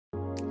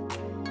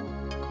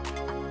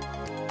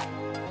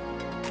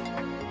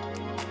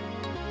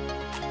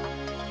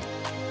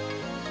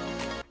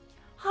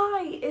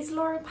it's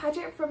Lauren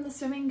Paget from the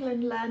Swim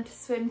England Learn to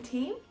Swim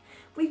team.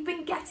 We've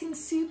been getting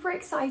super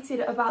excited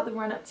about the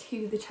run up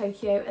to the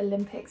Tokyo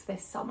Olympics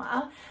this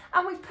summer,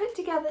 and we've put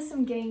together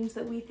some games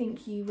that we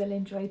think you will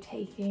enjoy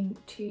taking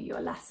to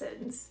your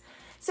lessons.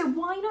 So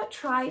why not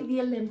try the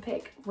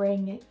Olympic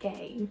ring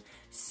game?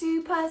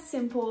 Super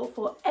simple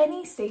for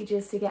any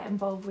stages to get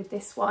involved with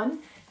this one.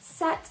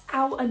 Set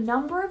out a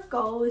number of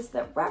goals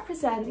that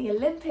represent the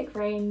Olympic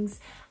rings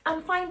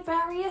and find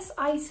various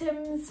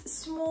items,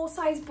 small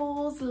size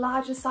balls,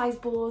 larger size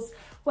balls,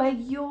 where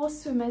your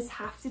swimmers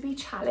have to be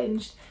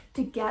challenged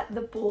to get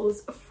the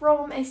balls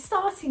from a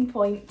starting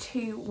point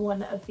to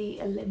one of the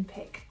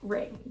Olympic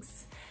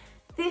rings.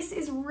 This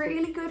is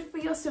really good for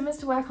your swimmers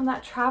to work on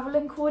that travel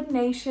and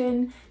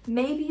coordination.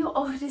 Maybe your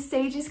older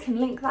stages can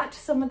link that to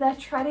some of their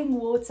treading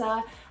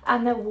water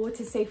and their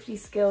water safety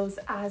skills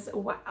as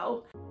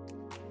well.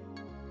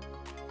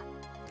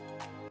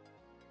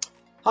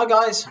 Hi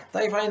guys,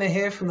 Dave Rayner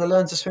here from the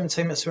Learn to Swim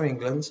team at Swim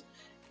England.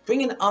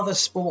 Bringing other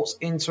sports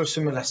into a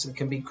swimming lesson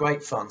can be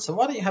great fun, so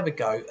why don't you have a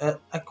go at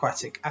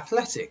aquatic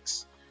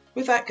athletics?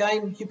 With that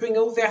game, you bring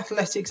all the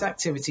athletics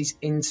activities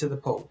into the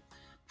pool.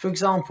 For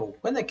example,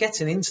 when they're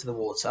getting into the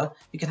water,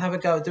 you can have a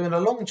go at doing a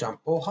long jump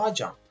or high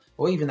jump,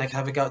 or even they can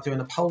have a go at doing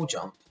a pole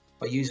jump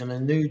by using a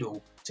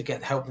noodle to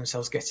help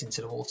themselves get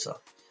into the water.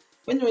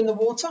 When they're in the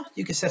water,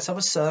 you can set up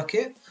a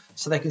circuit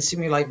so they can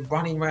simulate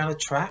running around a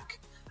track.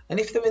 And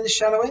if they're in the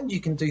shallow end,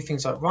 you can do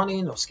things like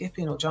running or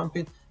skipping or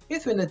jumping.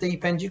 If they're in the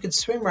deep end, you could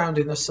swim around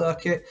in a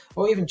circuit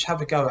or even have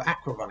a go at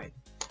aqua running.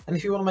 And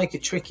if you want to make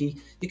it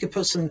tricky, you could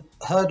put some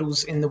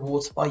hurdles in the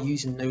water by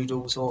using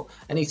noodles or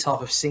any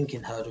type of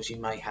sinking hurdles you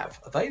may have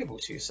available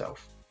to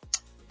yourself.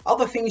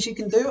 Other things you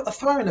can do are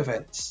throwing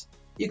events.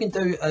 You can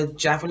do a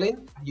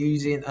javelin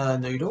using a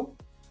noodle.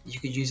 You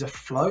could use a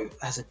float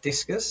as a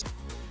discus.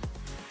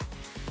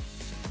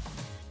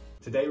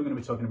 Today we're going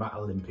to be talking about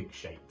Olympic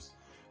shapes,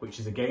 which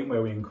is a game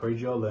where we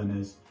encourage your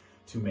learners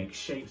to make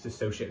shapes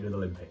associated with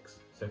Olympics.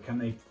 So can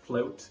they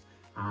float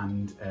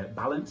and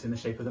balance in the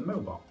shape of the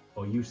Mobot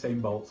or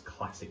Usain Bolt's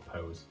classic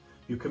pose?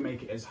 You can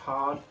make it as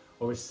hard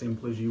or as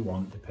simple as you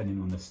want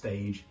depending on the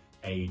stage,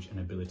 age and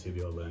ability of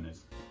your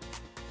learners.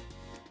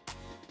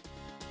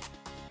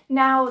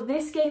 Now,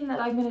 this game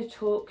that I'm going to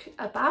talk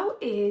about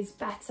is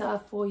better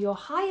for your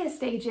higher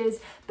stages,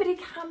 but it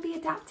can be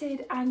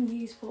adapted and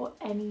used for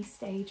any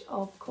stage,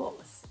 of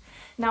course.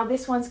 Now,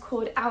 this one's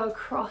called our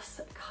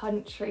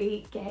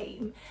cross-country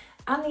game.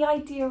 And the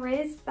idea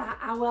is that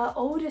our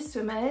older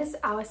swimmers,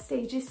 our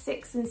stages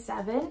 6 and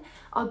 7,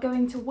 are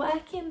going to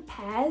work in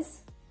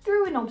pairs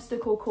through an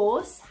obstacle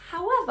course.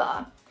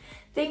 However,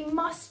 they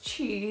must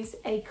choose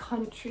a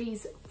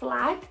country's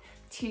flag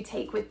to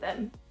take with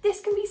them.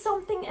 This can be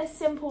something as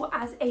simple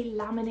as a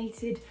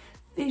laminated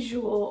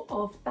visual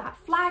of that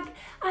flag,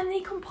 and they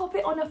can pop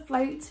it on a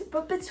float,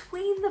 but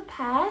between the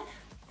pair,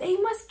 they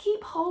must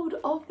keep hold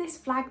of this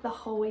flag the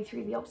whole way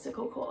through the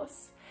obstacle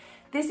course.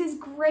 This is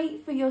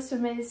great for your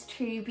swimmers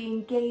to be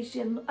engaged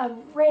in a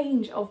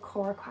range of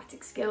core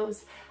aquatic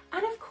skills,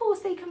 and of course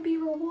they can be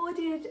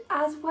rewarded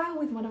as well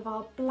with one of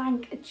our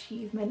blank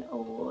achievement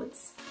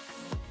awards.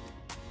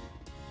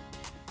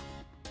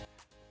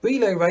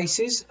 Relay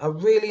races are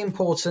really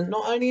important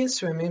not only in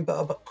swimming but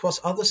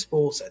across other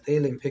sports at the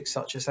Olympics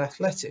such as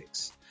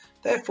athletics.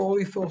 Therefore,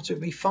 we thought it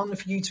would be fun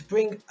for you to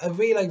bring a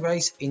relay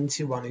race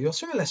into one of your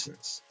swimming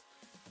lessons.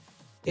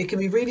 It can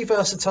be really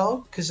versatile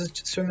because the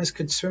swimmers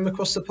could swim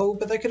across the pool,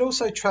 but they could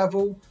also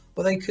travel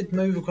or they could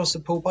move across the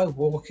pool by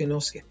walking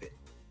or skipping.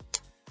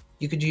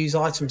 You could use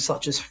items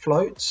such as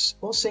floats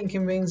or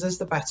sinking rings as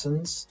the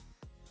batons,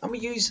 and we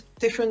use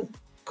different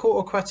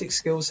core aquatic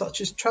skills such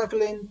as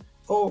travelling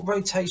or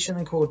rotation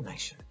and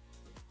coordination.